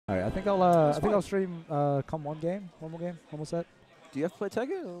Alright, I think I'll stream come one more set. Do you have to play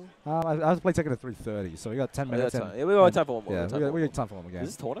Tekken? I have to play Tekken at 3:30, so we got 10 minutes. Yeah, we got time for one more. Yeah, we got time for one more game. Is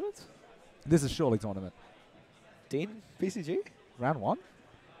this tournament? This is surely tournament. Dean, PCG? Round 1?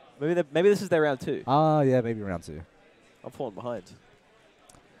 Maybe this is their round 2. Yeah, maybe round 2. I'm falling behind.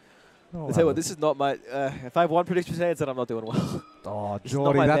 Oh, I tell you what, this is not my. If I have one prediction today, it's that I'm not doing well. Oh,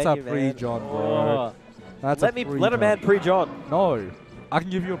 Jordy, that's a pre-John, bro. That's let a man pre-John. No, I can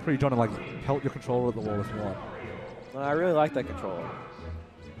give you a pre-John and like pelt your controller at the wall if you want. No, I really like that controller.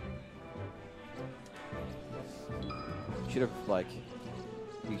 Should have like,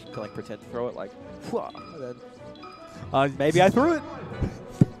 you can like pretend to throw it like, and then maybe I threw it.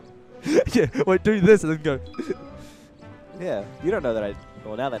 Yeah, wait, do this and then go. Yeah, you don't know that I.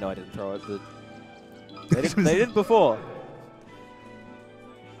 Well, now they know I didn't throw it, but they didn't before.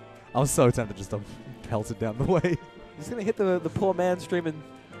 I was so tempted just to pelt it down the way. He's gonna hit the poor man streaming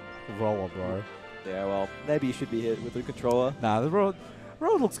roller, bro. Yeah, well, maybe you should be hit with the controller. Nah, the roller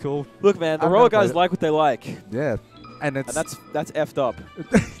looks cool. Look, man, the roller guys like what they like. Yeah, and that's effed up.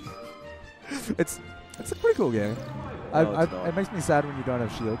 It's a pretty cool game. No, it makes me sad when you don't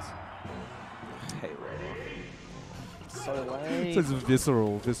have shields. Hey, so lame. It's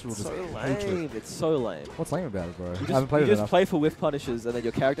visceral so lame. hatred. It's so lame. What's lame about it, bro? You I haven't played it just enough. play for whiff punishes, and then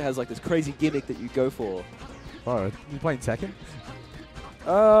your character has like this crazy gimmick that you go for. Bro, you playing Tekken?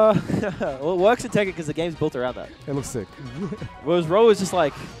 Well, it works in Tekken because the game's built around that. It looks sick. Whereas Row is just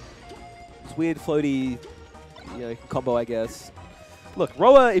like this weird floaty, combo, I guess. Look,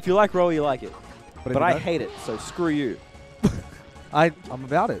 Roa, if you like Roa, you like it. But I hate it, so screw you. I'm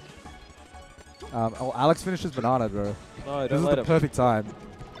about it. Alex finishes banana, bro. No, this don't is let the him. perfect time.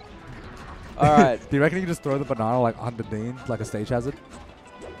 All right. Do you reckon you can just throw the banana like under Dean, like a stage hazard?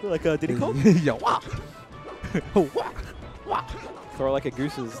 Like a Diddy Kong? Yeah, wah! Wah! Wah! Throw like a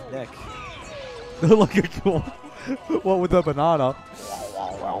goose's neck. Like a what with the banana?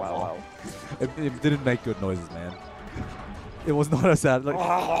 Wow. It didn't make good noises, man. It was not a sound. Like,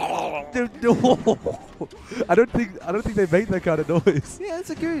 I don't think they made that kind of noise. Yeah, it's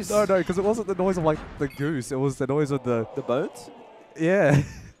a goose. No, because it wasn't the noise of like the goose. It was the noise of the bones. Yeah.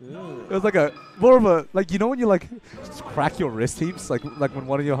 It was like more of a when you like just crack your wrist heaps, like when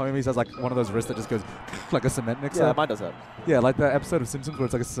one of your homies has like one of those wrists that just goes like a cement mixer. Yeah, mine does that. Yeah, like the episode of Simpsons where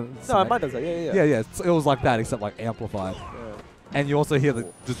it's like a cement. No, mine does that. Yeah. Yeah. It was like that except like amplified. Yeah. And you also hear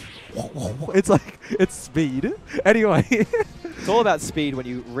the just. It's speed. Anyway. It's all about speed when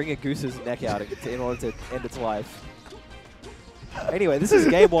you wring a goose's neck out in order to end its life. Anyway, this is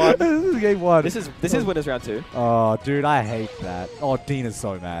game 1. This is game 1. This is winners round 2. Oh, dude, I hate that. Oh, Dean is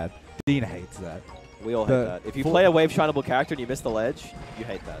so mad. Dean hates that. We all hate that. If you play a wave shineable character and you miss the ledge, you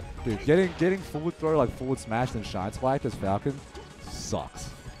hate that. Dude, getting forward throw, like forward smash and shine spike as Falcon sucks.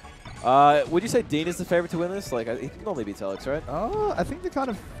 Would you say Dean is the favorite to win this? Like, he normally beats Alex, right? Oh, I think they kind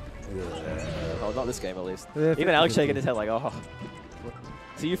of... Oh, not this game, at least. Yeah, even Alex shaking his head like, oh.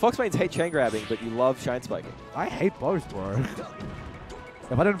 So you Foxmains hate chain grabbing, but you love shine spiking. I hate both, bro.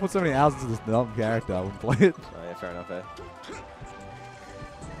 If I didn't put so many hours into this dumb character, I wouldn't play it. Oh, yeah, fair enough, eh?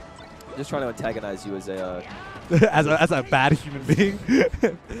 Just trying to antagonize you as a... as a bad human being.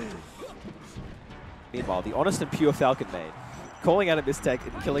 Meanwhile, the honest and pure Falcon main, calling out a mistake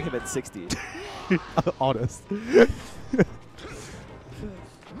and killing him at 60. Honest.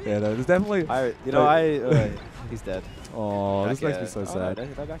 Yeah, no, there's definitely... he's dead. Oh, back this makes me so sad.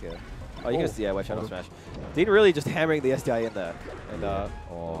 No, back here. Oh, you can see, wave shadow smash. Dean really just hammering the SDI in there. And,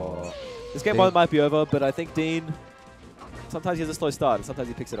 this game might be over, but I think Dean, sometimes he has a slow start, and sometimes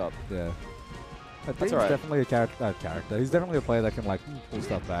he picks it up. Yeah. That's alright. Definitely a character. He's definitely a player that can, like, pull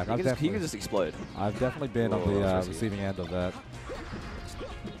stuff back. He can just explode. I've definitely been on the receiving end of that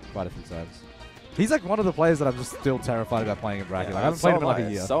quite a few times. He's like one of the players that I'm just still terrified about playing in bracket. Like, I haven't played him in like a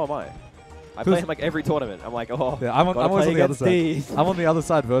year. So am I. I play him like every tournament. I'm like, oh, yeah, I'm always on the other side. I'm on the other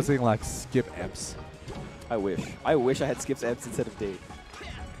side versing like Skip Emps. I wish I had Skip's Emps instead of D.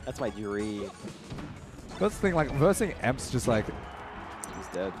 That's my dream. That's the thing, like versing Emps just like he's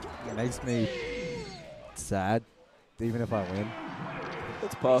dead. It makes me sad, even if I win.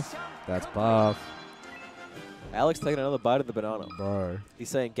 That's Puff. That's Puff. Alex taking another bite of the banana. Bro. He's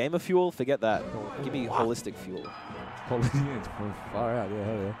saying, game of fuel, forget that. Give me holistic fuel. Far out, yeah,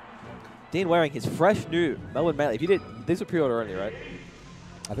 hell yeah. Dean wearing his fresh new Melbourne Manly. If you did, these were pre-order only, right?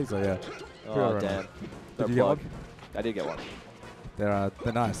 I think so, yeah. Oh, damn. Did you get one? I did get one. They're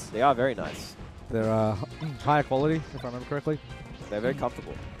nice. They are very nice. They're higher quality, if I remember correctly. They're very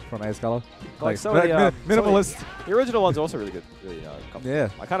comfortable. From Ace Color. Like minimalist. The original ones are also really good. Really comfortable. Yeah.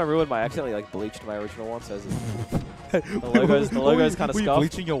 I kind of ruined I accidentally bleached my original one, so The logo's kind of Were you scuffed.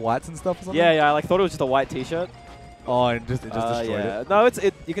 bleaching your whites and stuff or something? Yeah, I like thought it was just a white T-shirt. Oh, and it just destroyed yeah. it. No,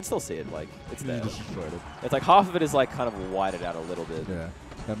 you can still see it. Like it's there. You just destroyed it. It's like half of it is like kind of whited out a little bit. Yeah.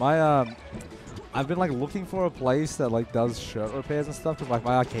 And my I've been like looking for a place that like does shirt repairs and stuff because like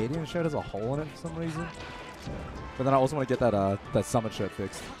my Arcadian shirt has a hole in it for some reason. But then I also want to get that summit shirt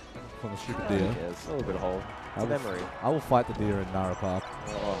fixed from the stupid deer. Yeah, it's a little bit of hole. It's a memory. I will fight the deer in Nara Park.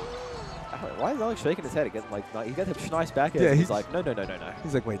 Oh. Why is Alex shaking his head again? Like, he got a nice back end. Yeah, he's like, no.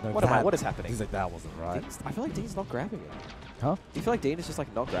 He's like, wait, no. What is happening? He's like, that wasn't right. I feel like Dean's not grabbing him. Huh? Do you feel like Dean is just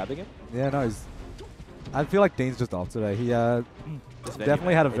like not grabbing him? Yeah, no. I feel like Dean's just off today. He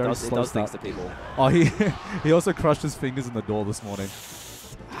definitely had a very slow start. Things to people. Oh, he also crushed his fingers in the door this morning.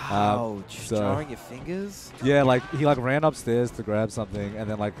 Ouch! Jarring your fingers? Yeah, like he like ran upstairs to grab something, and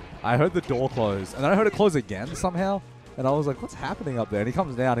then like I heard the door close, and then I heard it close again somehow, and I was like, "What's happening up there?" And he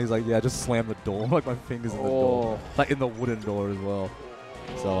comes down, and he's like, "Yeah, just slammed the door, like my fingers in the door, like in the wooden door as well."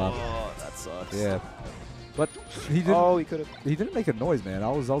 So that sucks. Yeah, but he didn't. Oh, he could have. He didn't make a noise, man. I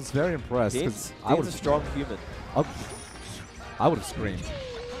was very impressed. Dean's I was a strong human. I would have screamed.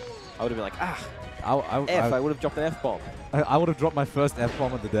 I would have been like, ah. I would have dropped an F-bomb. I would have dropped my first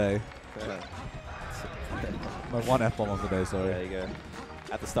F-bomb of the day. My one F-bomb of the day, sorry. There you go.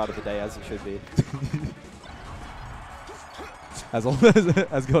 At the start of the day, as it should be. as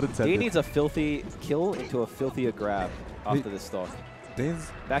God intended. Dean needs a filthy kill into a filthier grab after this stock.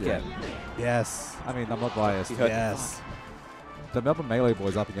 Dean's back end. Yes. I mean, I'm not biased. Yes. The Melbourne Melee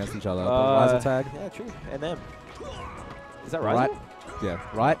boys up against each other. Riser tag. Yeah, true. And them. Is that Riser? Right. Yeah.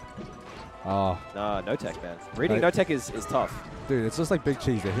 Right. Oh. Nah, no tech, man. Reading no tech is tough. Dude, it's just like Big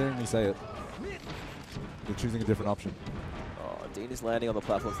Cheese. They're hearing me say it. They're choosing a different option. Oh, Dean is landing on the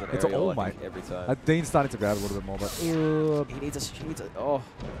platforms that every time. Dean's starting to grab a little bit more, but he needs a he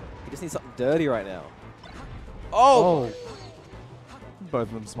just needs something dirty right now. Oh! Both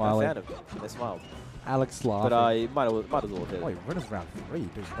of them smiling. I found him. They smiled. Alex laughing. But he might as well hit. Wait, winners round 3.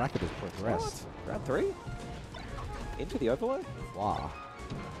 Dude, bracket has progressed. What? Round 3? Into the overload? Wow.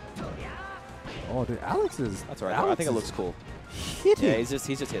 Oh, dude, Alex is... That's right. I think it looks cool. Hitting. Yeah, he's just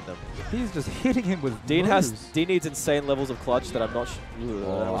hitting them. He's just hitting him with Dean needs insane levels of clutch that I'm not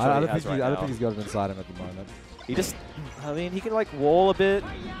sure. I don't think he's got it inside him at the moment. He just... I mean, he can, like, wall a bit,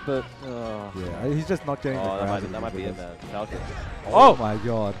 but... Yeah, he's just not getting the ground. That might be it, man. Falcon. Oh, my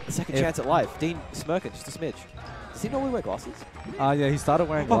God. The second chance at life. Dean smirking, just a smidge. Does he normally wear glasses? Yeah, he started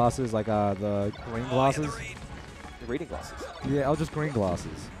wearing glasses, like the green glasses. The reading glasses? Yeah, just green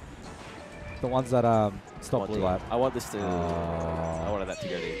glasses. The ones that stop blue light. I want this to... I wanted that to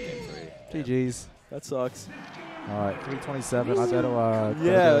go to game 3. GG's. That sucks. All right, 327. I better...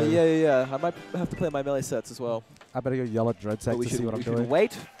 Yeah. I might have to play my melee sets as well. I better go yell at Dread Tech to see what I'm doing. We should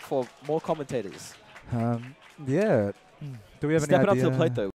wait for more commentators. Yeah. Do we have any idea? Stepping up to the plate, though.